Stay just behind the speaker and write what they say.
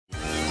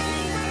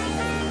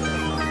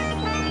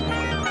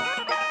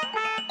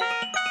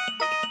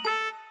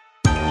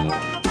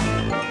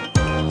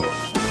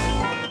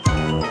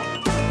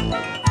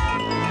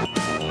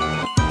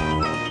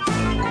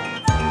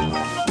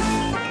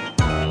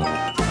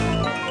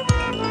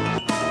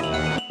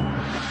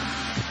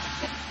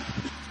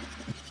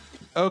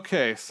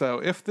Okay, so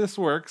if this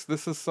works,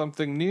 this is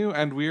something new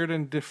and weird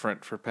and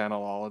different for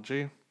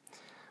Panelology.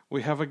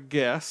 We have a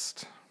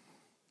guest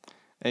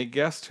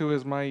who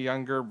is my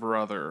younger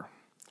brother.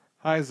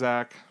 Hi,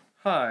 Zach.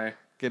 Hi.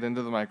 Get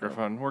into the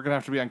microphone. We're going to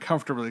have to be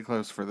uncomfortably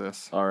close for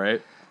this. All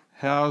right.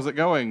 How's it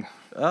going?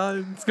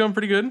 It's going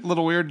pretty good. A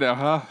little weird now,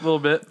 huh? A little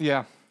bit.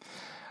 Yeah.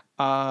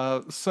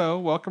 So,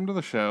 welcome to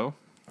the show.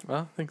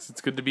 Well, thanks.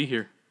 It's good to be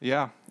here.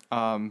 Yeah.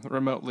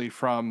 Remotely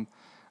from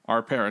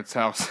our parents'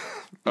 house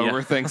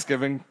over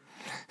Thanksgiving.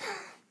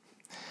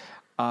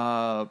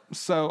 So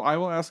I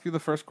will ask you the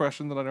first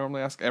question that I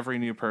normally ask every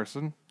new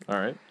person. All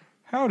right.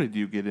 How did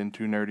you get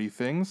into nerdy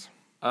things?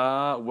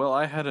 Well,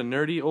 I had a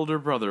nerdy older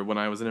brother when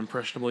I was an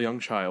impressionable young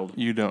child.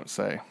 You don't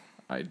say.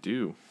 I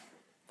do.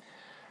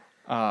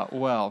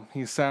 Well,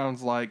 he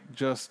sounds like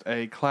just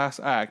a class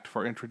act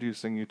for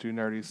introducing you to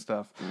nerdy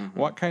stuff. Mm-hmm.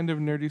 What kind of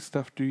nerdy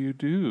stuff do you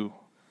do?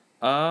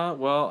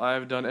 Well,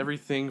 I've done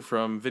everything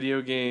from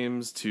video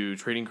games to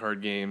trading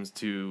card games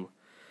to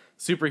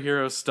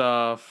superhero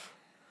stuff.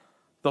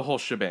 The whole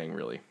shebang,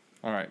 really.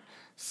 All right.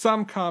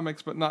 Some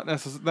comics, but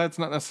that's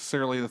not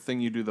necessarily the thing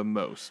you do the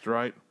most,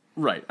 right?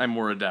 Right. I'm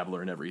more a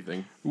dabbler in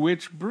everything.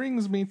 Which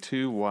brings me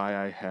to why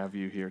I have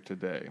you here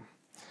today.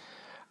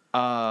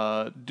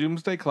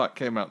 Doomsday Clock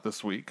came out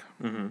this week.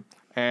 Mm-hmm.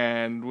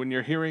 And when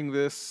you're hearing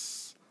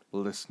this,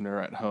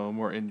 listener at home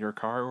or in your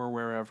car or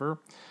wherever,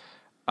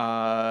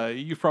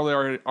 you've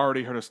probably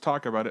already heard us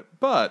talk about it.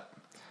 But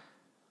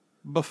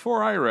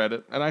before I read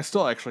it, and I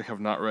still actually have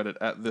not read it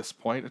at this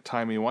point,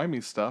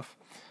 timey-wimey stuff,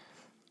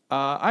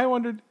 I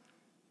wondered,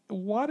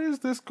 what is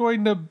this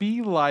going to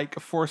be like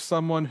for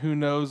someone who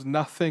knows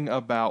nothing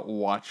about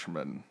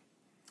Watchmen?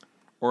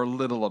 Or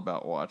little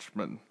about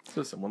Watchmen.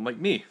 So someone like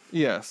me.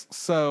 Yes.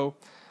 So,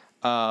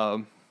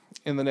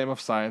 in the name of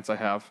science, I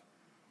have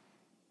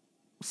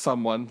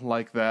someone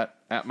like that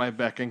at my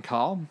beck and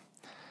call.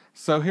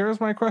 So here's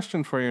my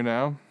question for you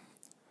now.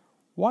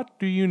 What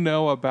do you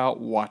know about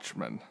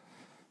Watchmen?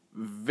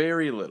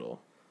 Very little.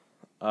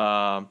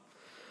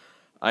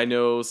 I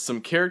know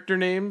some character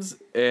names,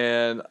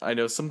 and I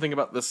know something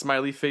about the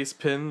smiley face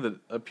pin that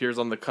appears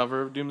on the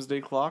cover of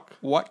Doomsday Clock.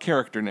 What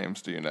character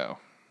names do you know?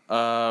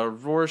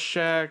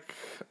 Rorschach,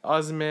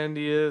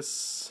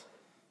 Ozymandias,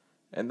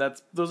 and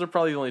those are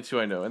probably the only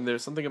two I know. And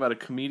there's something about a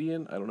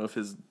comedian. I don't know if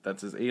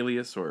that's his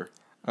alias or...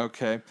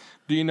 Okay.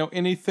 Do you know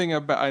anything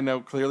about... I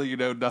know clearly you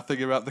know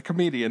nothing about the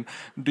comedian.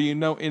 Do you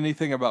know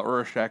anything about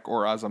Rorschach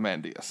or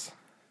Ozymandias?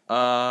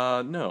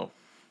 No.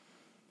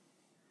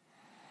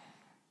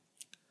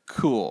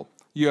 Cool.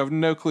 You have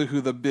no clue who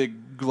the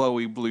big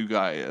glowy blue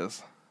guy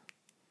is.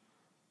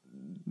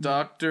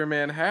 Dr.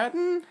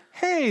 Manhattan?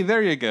 Hey,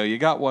 there you go. You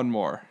got one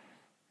more.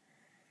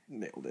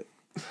 Nailed it.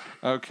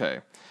 Okay.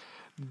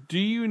 Do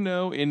you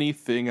know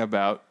anything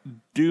about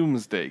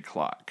Doomsday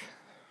Clock?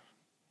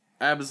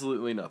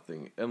 Absolutely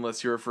nothing,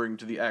 unless you're referring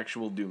to the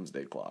actual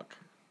Doomsday Clock.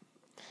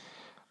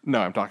 No,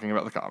 I'm talking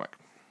about the comic.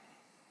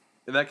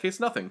 In that case,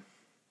 nothing.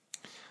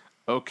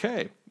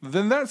 Okay.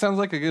 Then that sounds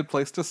like a good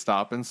place to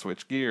stop and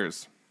switch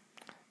gears.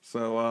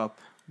 So,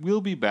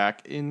 we'll be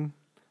back in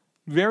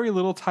very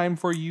little time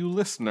for you,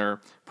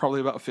 listener.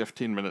 Probably about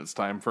 15 minutes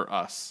time for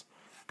us,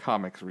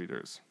 comics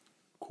readers.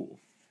 Cool.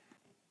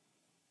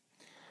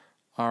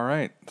 All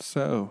right.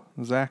 So,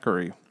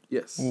 Zachary.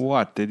 Yes.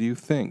 What did you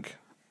think?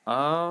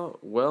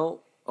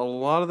 Well, a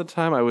lot of the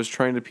time I was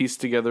trying to piece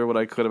together what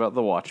I could about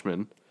the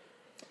Watchmen.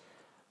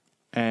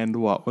 And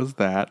what was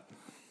that?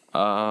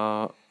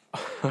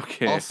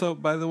 Okay. Also,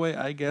 by the way,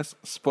 I guess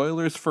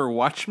spoilers for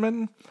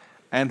Watchmen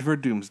and for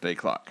Doomsday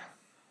Clock.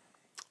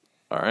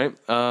 All right.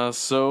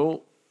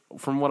 So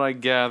from what I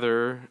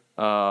gather,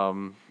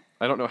 I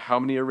don't know how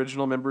many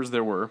original members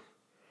there were.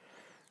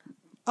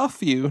 A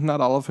few, not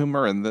all of whom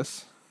are in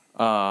this.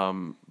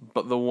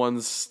 But the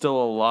ones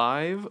still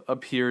alive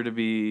appear to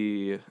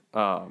be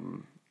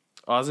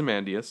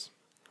Ozymandias.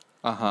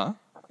 Uh-huh.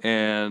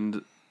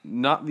 And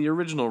not the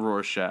original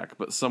Rorschach,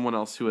 but someone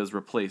else who has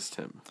replaced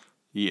him.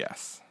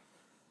 Yes.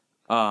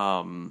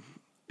 And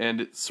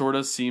it sort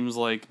of seems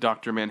like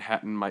Dr.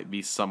 Manhattan might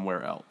be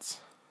somewhere else.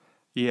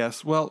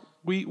 Yes, well,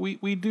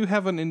 we do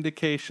have an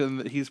indication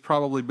that he's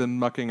probably been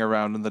mucking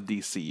around in the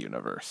DC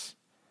universe.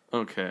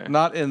 Okay.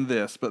 Not in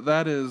this, but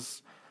that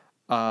is...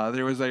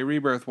 there was a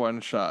Rebirth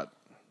one-shot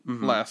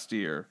last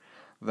year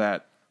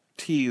that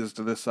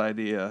teased this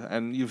idea,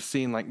 and you've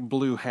seen, like,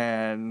 blue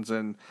hands,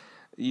 and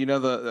you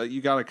know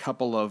you got a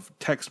couple of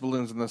text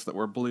balloons in this that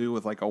were blue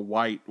with, like, a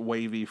white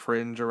wavy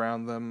fringe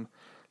around them.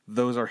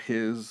 Those are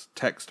his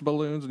text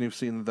balloons, and you've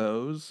seen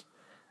those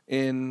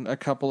in a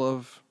couple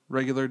of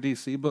regular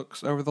DC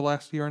books over the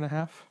last year and a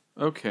half.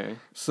 Okay.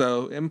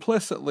 So,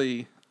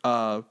 implicitly,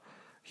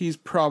 he's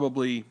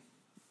probably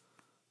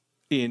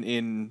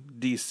in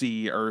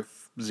DC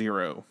Earth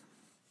 0.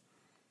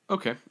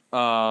 Okay.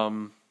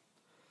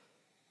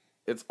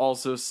 It's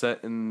also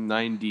set in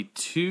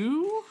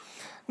 92?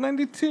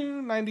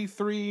 92,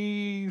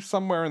 93,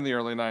 somewhere in the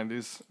early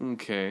 90s.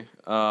 Okay.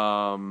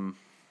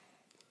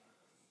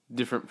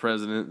 Different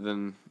president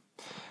than...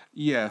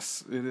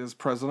 Yes, it is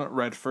President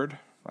Redford,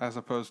 as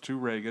opposed to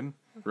Reagan.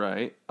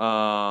 Right.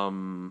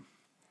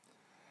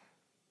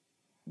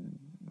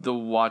 The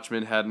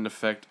Watchmen had an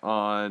effect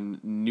on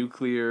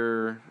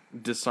nuclear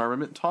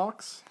disarmament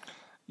talks.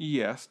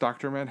 Yes,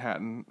 Dr.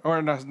 Manhattan,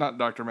 or no, not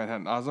Dr.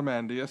 Manhattan,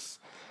 Ozymandias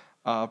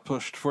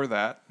pushed for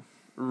that.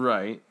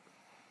 Right.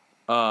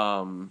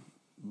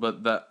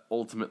 But that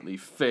ultimately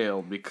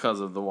failed because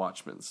of the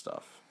Watchmen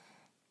stuff.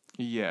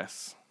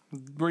 Yes.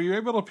 Were you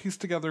able to piece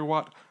together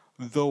what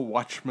the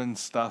Watchmen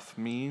stuff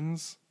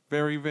means?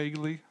 Very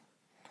vaguely.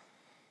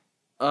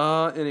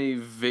 In a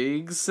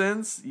vague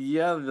sense,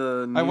 yeah,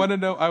 I want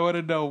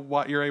to know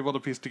what you're able to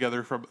piece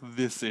together from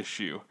this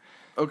issue.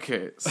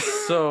 Okay,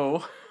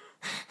 so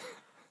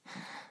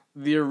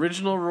the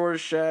original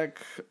Rorschach,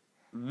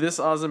 this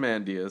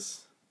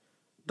Ozymandias,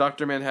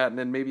 Dr. Manhattan,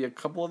 and maybe a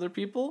couple other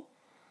people,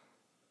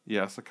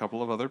 Yes, a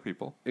couple of other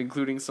people.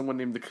 including someone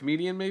named the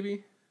Comedian,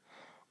 maybe?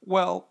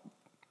 Well,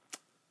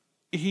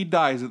 he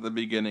dies at the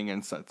beginning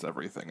and sets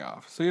everything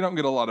off. So you don't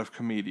get a lot of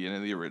comedian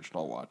in the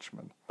original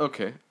Watchmen.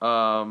 Okay.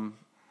 From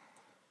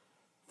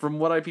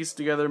what I pieced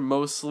together,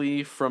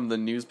 mostly from the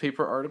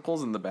newspaper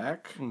articles in the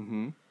back.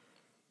 Mm-hmm.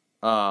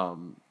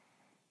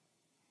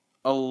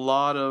 A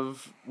lot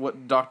of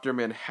what Dr.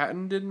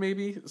 Manhattan did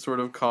maybe sort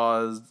of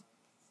caused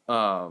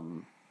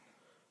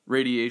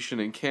radiation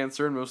and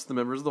cancer in most of the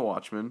members of the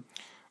Watchmen.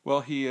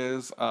 Well, he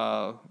is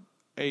a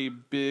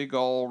big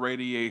ol'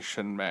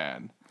 radiation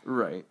man.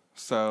 Right.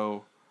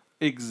 So,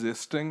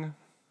 existing.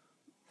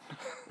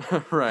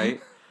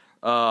 Right.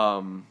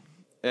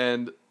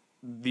 And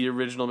the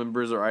original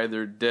members are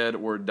either dead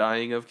or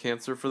dying of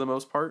cancer for the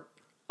most part.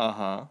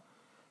 Uh-huh.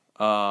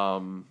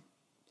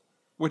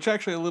 Which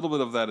actually, a little bit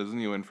of that is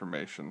new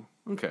information.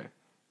 Okay.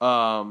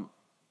 I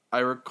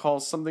recall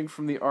something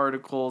from the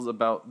articles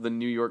about the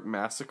New York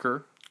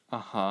Massacre.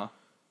 Uh-huh.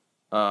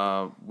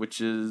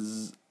 Which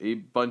is a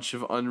bunch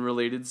of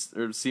unrelated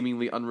or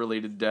seemingly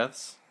unrelated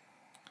deaths.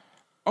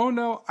 Oh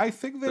no, I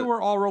think they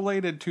were all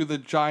related to the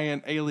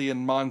giant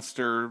alien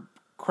monster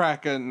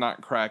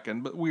not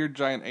Kraken, but weird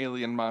giant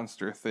alien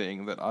monster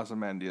thing that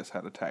Ozymandias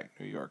had attacked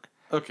New York.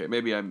 Okay,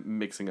 maybe I'm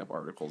mixing up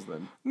articles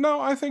then.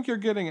 No, I think you're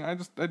getting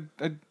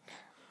it.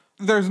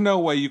 There's no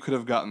way you could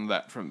have gotten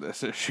that from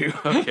this issue.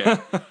 Okay.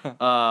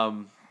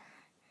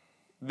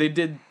 They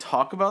did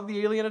talk about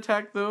the alien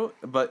attack though,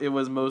 but it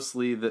was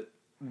mostly that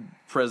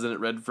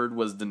President Redford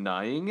was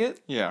denying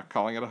it. Yeah,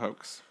 calling it a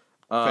hoax.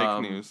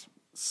 Fake news.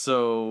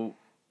 So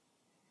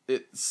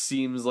it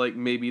seems like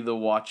maybe the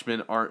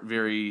Watchmen aren't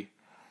very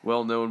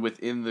well known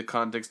within the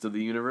context of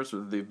the universe,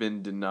 or they've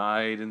been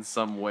denied in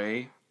some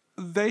way.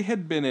 They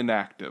had been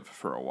inactive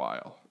for a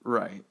while.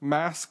 Right.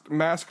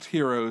 Masked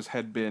heroes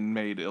had been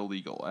made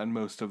illegal, and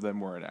most of them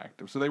were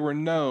inactive. So they were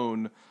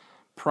known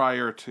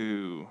prior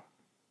to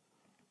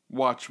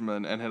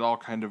Watchmen and had all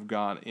kind of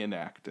gone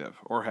inactive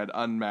or had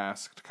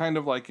unmasked, kind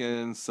of like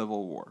in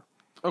Civil War.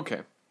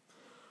 Okay.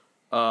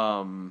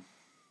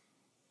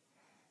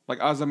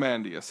 Like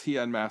Ozymandias, he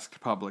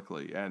unmasked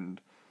publicly and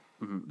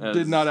Mm-hmm.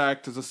 did not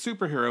act as a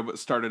superhero, but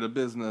started a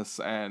business,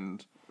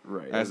 and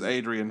Right. as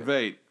Adrian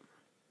Veidt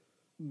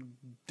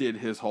did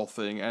his whole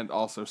thing and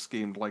also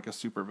schemed like a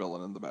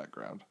supervillain in the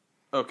background.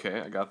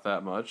 Okay, I got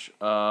that much.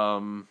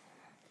 But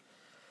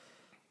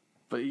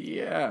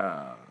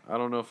yeah, I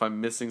don't know if I'm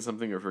missing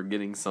something or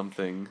forgetting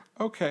something.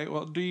 Okay,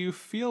 well, do you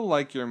feel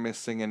like you're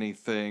missing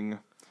anything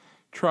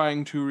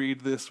trying to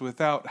read this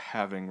without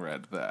having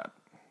read that?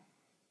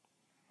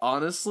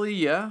 Honestly,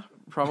 yeah,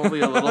 probably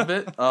a little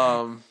bit.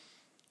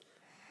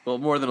 Well,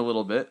 more than a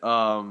little bit.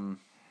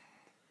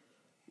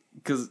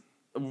 Because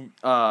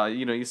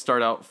you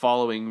start out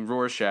following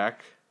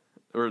Rorschach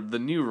or the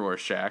new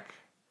Rorschach,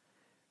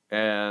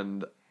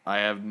 and I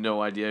have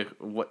no idea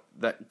what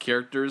that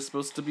character is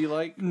supposed to be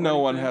like. No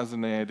one has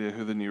any idea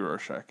who the new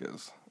Rorschach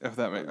is. If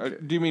that makes, Okay.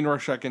 do you mean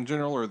Rorschach in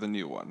general or the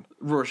new one?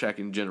 Rorschach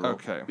in general.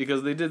 Okay.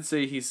 Because they did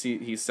say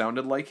he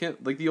sounded like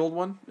it, like the old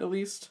one at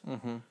least.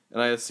 Mm-hmm.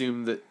 And I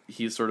assume that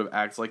he sort of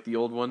acts like the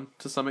old one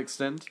to some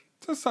extent.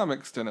 To some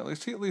extent, at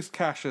least. He at least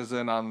cashes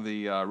in on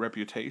the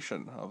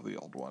reputation of the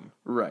old one.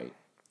 Right.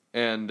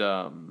 And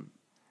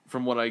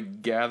from what I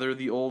gather,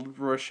 the old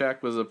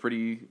Rorschach was a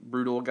pretty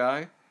brutal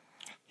guy.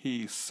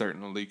 He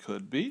certainly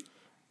could be.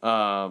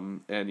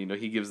 And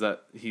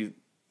he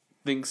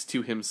thinks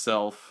to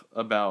himself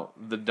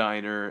about the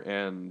diner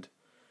and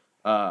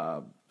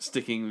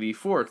sticking the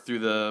fork through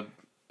the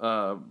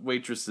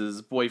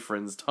waitress's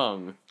boyfriend's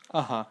tongue.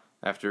 Uh-huh.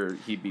 After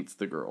he beats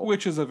the girl.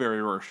 Which is a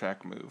very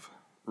Rorschach move.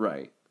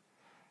 Right.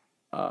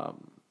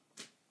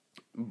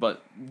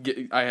 But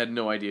I had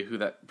no idea who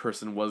that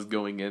person was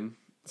going in.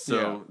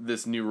 So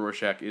This new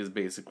Rorschach is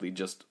basically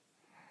just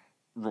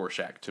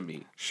Rorschach to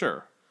me.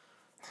 Sure.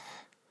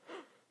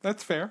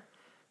 That's fair.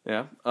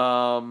 Yeah.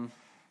 I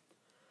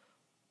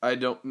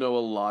don't know a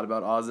lot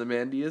about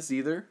Ozymandias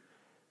either.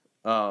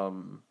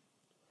 All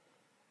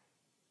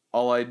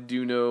I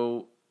do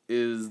know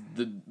is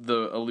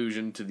the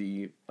allusion to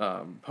the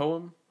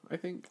poem, I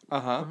think.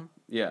 Uh-huh.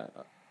 Yeah.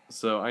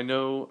 So I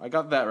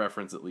got that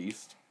reference at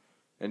least,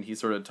 and he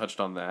sort of touched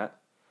on that.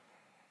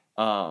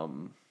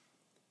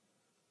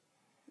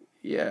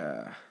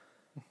 Yeah.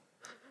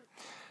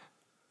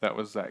 That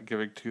was Zach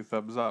giving 2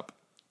 thumbs up.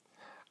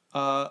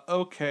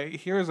 Okay,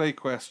 here's a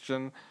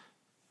question.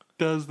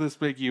 Does this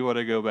make you want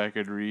to go back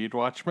and read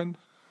Watchmen?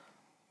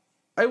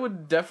 I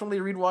would definitely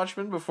read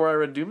Watchmen before I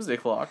read Doomsday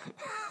Clock.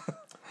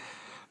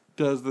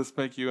 Does this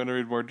make you want to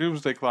read more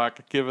Doomsday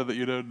Clock, given that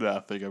you know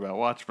nothing about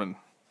Watchmen?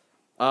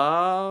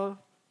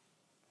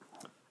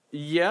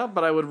 Yeah,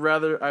 but I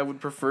would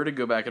prefer to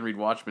go back and read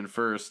Watchmen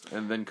first,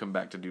 and then come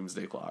back to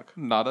Doomsday Clock.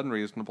 Not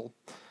unreasonable.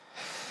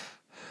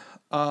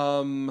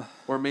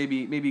 Or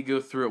maybe go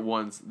through it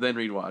once, then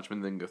read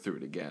Watchmen, then go through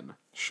it again.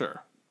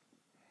 Sure.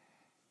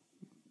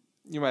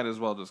 You might as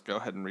well just go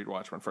ahead and read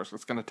Watchmen first.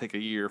 It's going to take a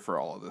year for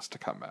all of this to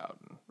come out.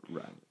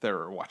 Right. There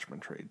are Watchmen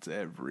trades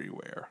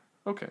everywhere.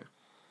 Okay.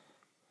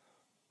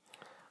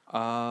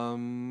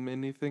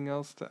 Anything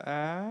else to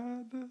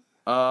add?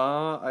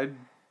 I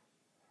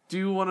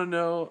do want to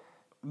know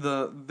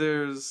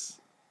there's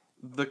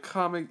the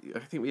comic. I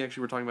think we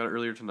actually were talking about it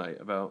earlier tonight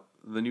about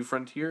the New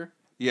Frontier.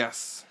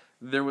 Yes.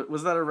 There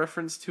was that a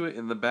reference to it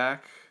in the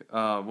back.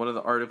 One of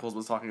the articles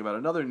was talking about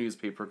another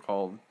newspaper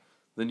called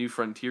the New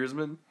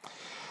Frontiersman.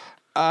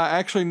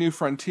 Actually, New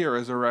Frontier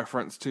is a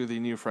reference to the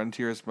New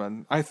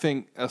Frontiersman. I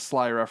think a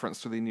sly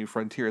reference to the New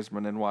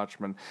Frontiersman in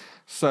Watchmen.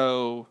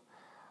 So,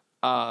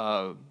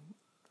 have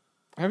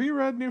you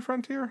read New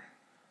Frontier?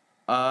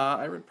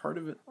 I read part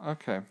of it.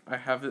 Okay. I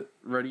have it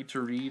ready to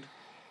read.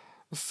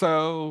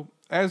 So,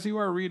 as you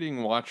are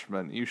reading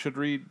Watchmen, you should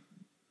read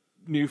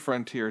New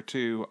Frontier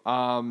too.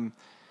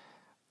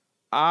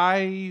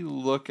 I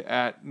look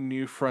at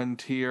New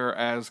Frontier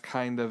as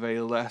kind of a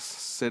less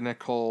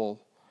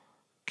cynical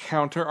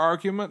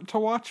counter-argument to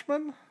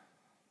Watchmen.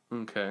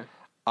 Okay.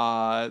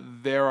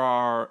 There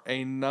are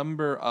a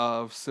number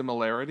of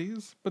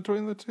similarities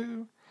between the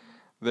two.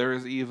 There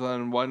is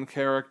even one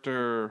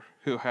character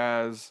who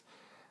has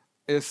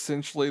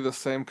essentially the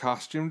same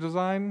costume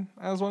design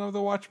as one of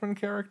the Watchmen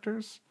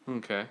characters.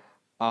 Okay.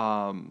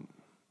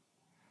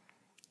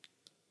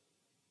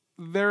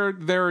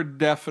 There are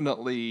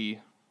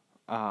definitely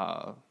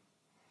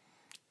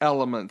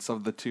elements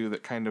of the two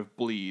that kind of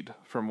bleed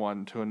from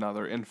one to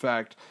another. In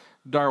fact,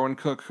 Darwin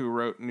Cook, who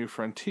wrote New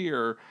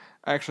Frontier,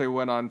 actually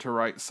went on to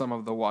write some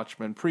of the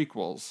Watchmen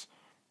prequels,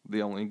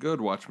 the only good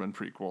Watchmen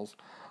prequels,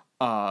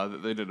 that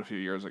they did a few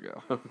years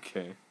ago.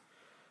 Okay.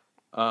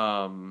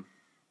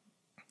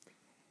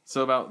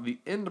 So about the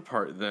end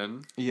part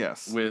then.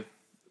 Yes. With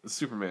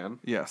Superman.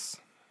 Yes.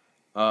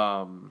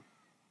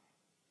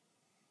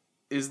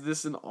 Is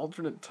this an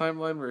alternate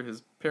timeline where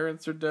his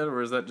parents are dead,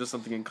 or is that just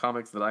something in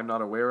comics that I'm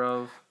not aware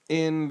of?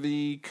 In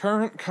the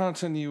current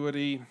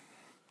continuity,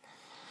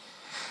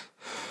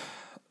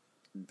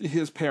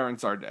 his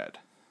parents are dead.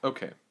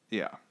 Okay.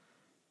 Yeah.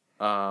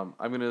 I'm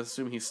going to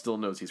assume he still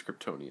knows he's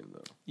Kryptonian,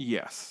 though.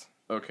 Yes.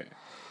 Okay.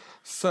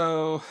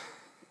 So,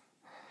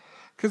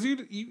 because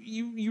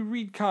you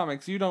read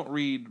comics, you don't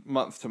read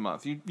month to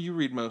month. You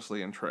read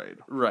mostly in trade.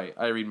 Right.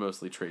 I read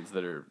mostly trades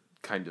that are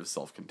kind of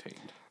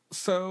self-contained.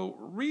 So,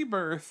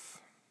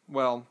 Rebirth,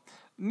 well,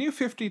 New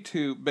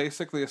 52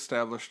 basically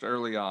established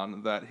early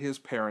on that his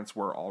parents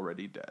were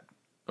already dead.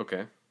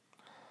 Okay.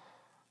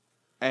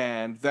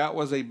 And that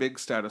was a big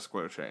status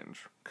quo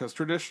change. Because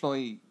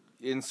traditionally,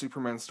 in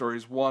Superman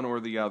stories, one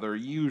or the other,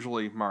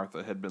 usually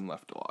Martha had been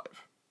left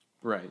alive.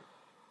 Right.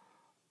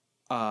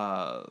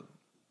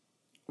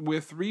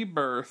 With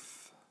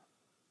Rebirth,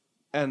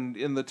 and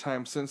in the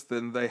time since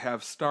then, they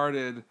have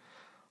started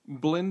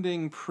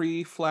blending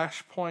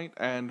pre-Flashpoint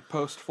and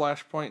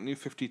post-Flashpoint New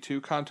 52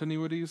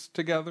 continuities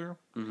together.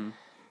 Mm-hmm.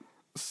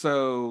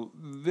 So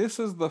this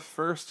is the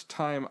first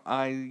time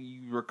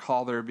I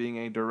recall there being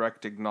a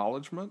direct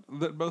acknowledgement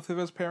that both of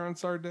his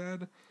parents are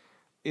dead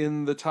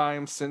in the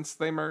time since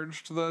they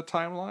merged the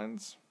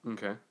timelines.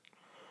 Okay.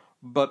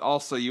 But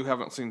also, you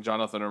haven't seen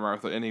Jonathan or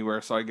Martha anywhere,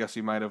 so I guess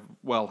you might as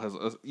well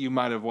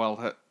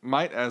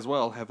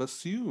have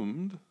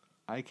assumed.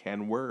 I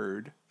can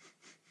word.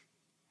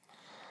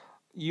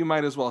 You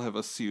might as well have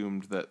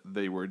assumed that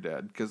they were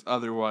dead, because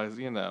otherwise,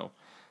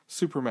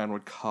 Superman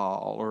would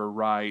call or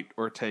write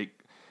or take.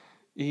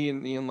 He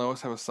and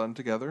Lois have a son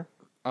together.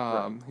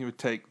 Right. He would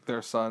take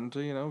their son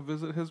to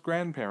visit his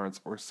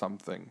grandparents or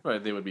something.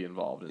 Right. They would be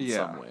involved in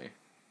some way.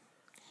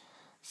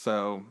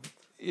 So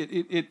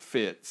it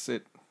fits.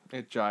 It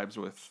jives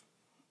with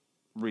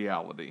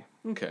reality.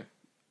 Okay.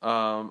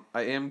 I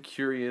am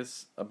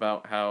curious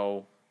about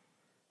how,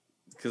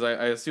 because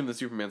I assume the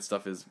Superman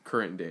stuff is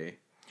current day.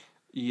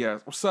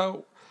 Yes.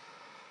 So,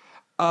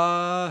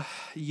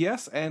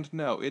 yes and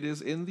no. It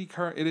is in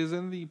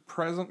the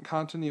present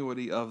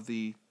continuity of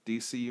the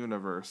DC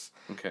universe.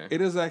 Okay.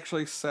 It is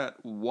actually set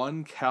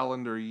one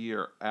calendar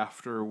year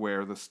after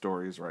where the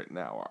stories right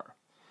now are.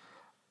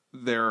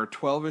 There are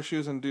 12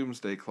 issues in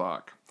Doomsday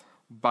Clock.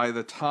 By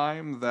the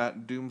time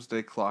that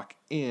Doomsday Clock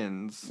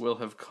ends, we'll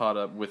have caught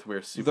up with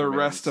where Superman the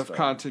rest of started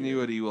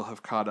continuity will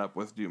have caught up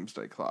with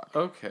Doomsday Clock.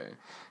 Okay.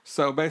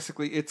 So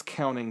basically, it's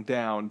counting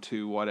down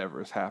to whatever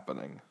is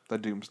happening. The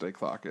Doomsday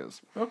Clock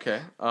is.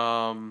 Okay.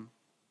 I'm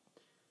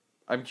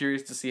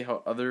curious to see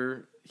how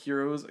other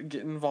heroes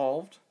get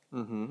involved.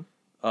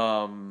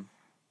 Mm-hmm.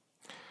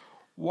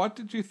 What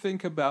did you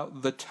think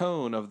about the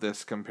tone of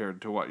this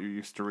compared to what you're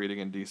used to reading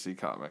in DC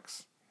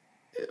Comics?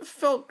 It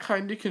felt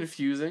kind of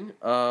confusing,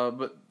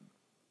 but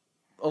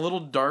a little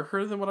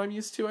darker than what I'm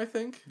used to, I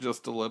think.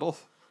 Just a little?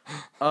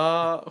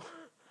 Uh,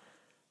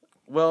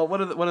 well,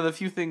 one of the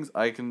few things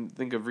I can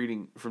think of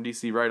reading from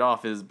DC right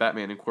off is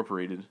Batman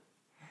Incorporated,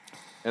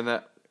 and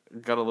that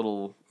got a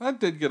little. That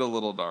did get a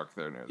little dark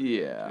there near the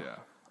Yeah. end.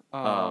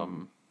 Yeah.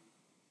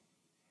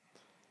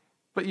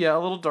 But yeah, a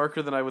little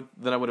darker than I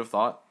would have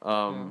thought.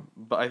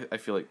 But I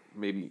feel like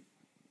maybe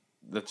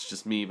that's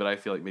just me, but I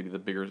feel like maybe the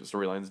bigger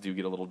storylines do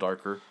get a little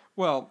darker.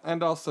 Well,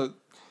 and also,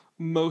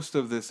 most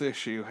of this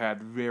issue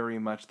had very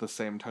much the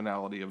same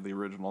tonality of the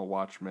original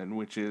Watchmen,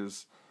 which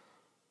is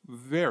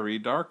very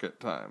dark at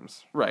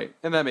times. Right,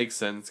 and that makes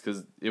sense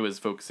because it was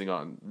focusing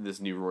on this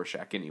new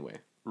Rorschach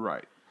anyway.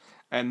 Right.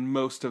 And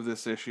most of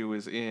this issue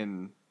is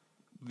in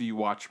the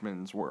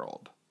Watchmen's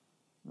world.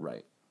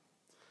 Right.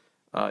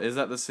 Is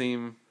that the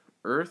same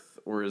Earth,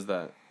 or is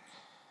that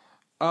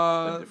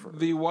different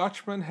The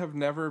Watchmen have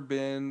never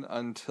been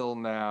until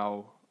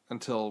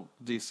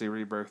DC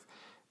Rebirth,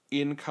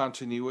 in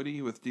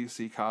continuity with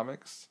DC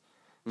Comics.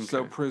 Okay.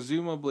 So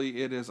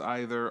presumably it is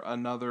either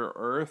another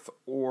Earth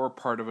or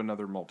part of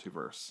another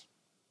multiverse.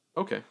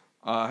 Okay.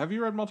 Have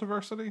you read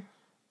Multiversity?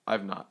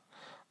 I've not.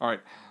 All right.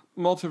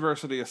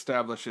 Multiversity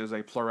establishes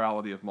a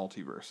plurality of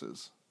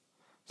multiverses.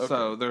 Okay.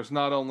 So there's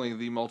not only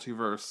the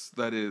multiverse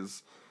that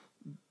is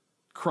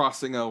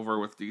crossing over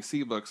with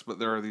DC books, but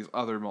there are these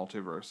other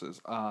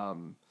multiverses.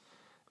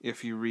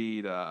 If you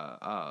read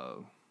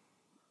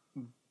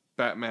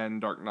Batman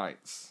Dark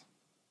Knights,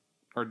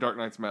 or Dark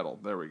Knight's Metal,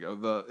 there we go,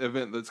 the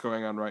event that's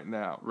going on right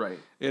now. Right.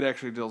 It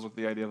actually deals with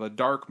the idea of a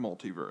dark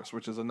multiverse,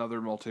 which is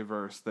another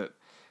multiverse that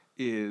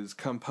is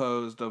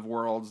composed of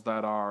worlds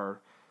that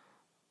are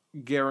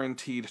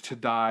guaranteed to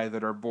die,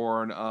 that are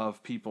born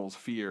of people's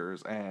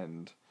fears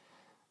and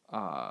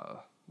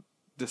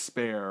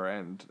despair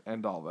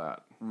and all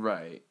that.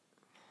 Right.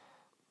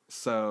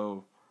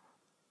 So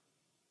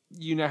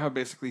you now have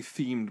basically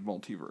themed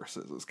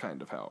multiverses is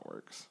kind of how it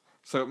works.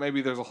 So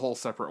maybe there's a whole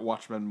separate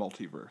Watchmen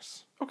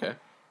multiverse. Okay.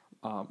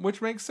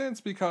 Which makes sense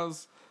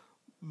because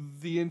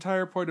the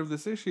entire point of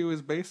this issue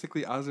is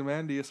basically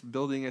Ozymandias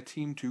building a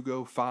team to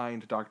go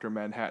find Dr.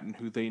 Manhattan,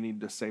 who they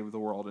need to save the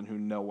world and who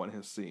no one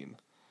has seen.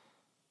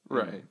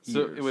 Right.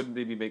 So it would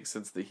maybe make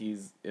sense that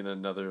he's in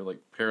another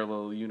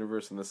parallel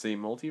universe in the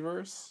same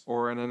multiverse?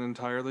 Or in an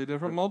entirely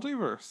different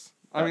multiverse.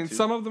 I mean,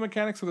 some of the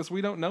mechanics of this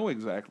we don't know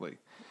exactly.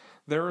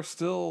 There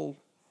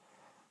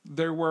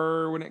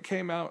were, when it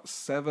came out,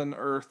 7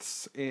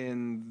 Earths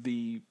in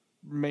the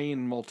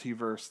main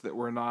multiverse that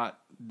were not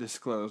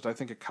disclosed. I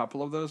think a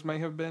couple of those may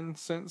have been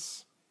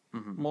since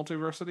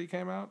Multiversity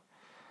came out.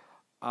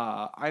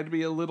 I'd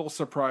be a little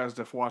surprised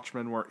if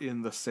Watchmen were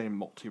in the same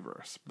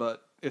multiverse,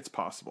 but it's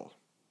possible.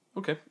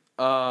 Okay.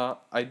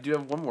 I do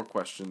have one more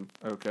question.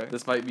 Okay.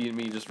 This might be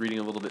me just reading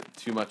a little bit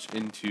too much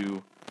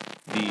into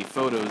the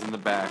photos in the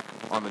back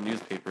on the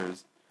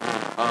newspapers.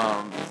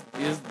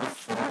 Is the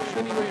Flash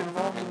anyway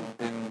involved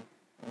in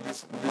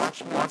this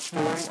Watchmen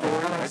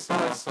story? I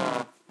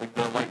saw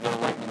the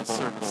lightning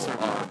circle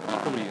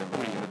podium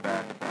in the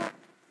back.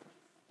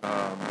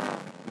 I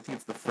think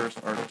it's the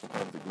first article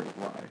of the Great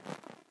Lie.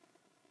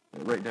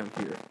 Right down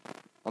here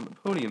on the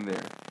podium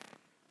there.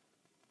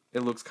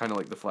 It looks kind of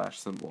like the Flash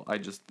symbol.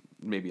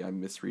 Maybe I'm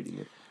misreading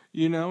it.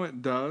 You know,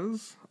 it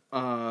does.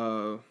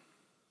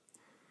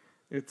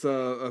 It's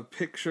a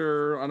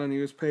picture on a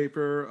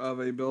newspaper of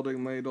a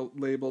building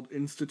labeled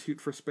Institute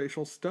for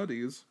Spatial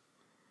Studies.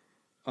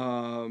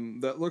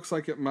 That looks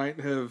like it might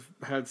have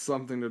had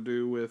something to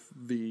do with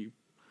the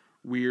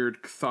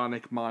weird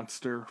chthonic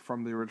monster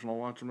from the original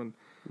Watchmen.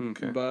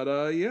 Okay.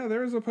 But yeah,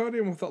 there's a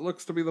podium with what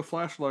looks to be the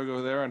Flash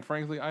logo there, and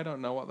frankly, I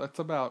don't know what that's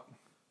about.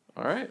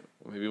 All right,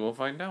 maybe we'll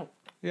find out.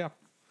 Yeah.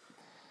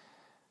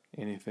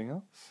 Anything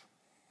else?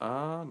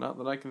 Not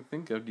that I can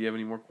think of. Do you have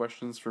any more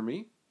questions for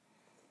me?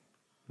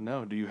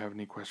 No. Do you have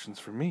any questions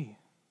for me?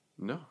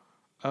 No.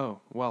 Oh,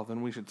 well,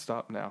 then we should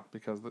stop now,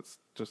 because that's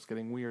just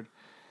getting weird.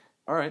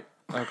 All right.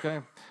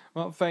 Okay.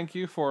 Well, thank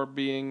you for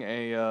being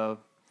a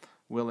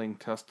willing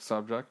test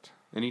subject.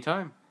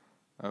 Anytime.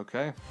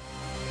 Okay.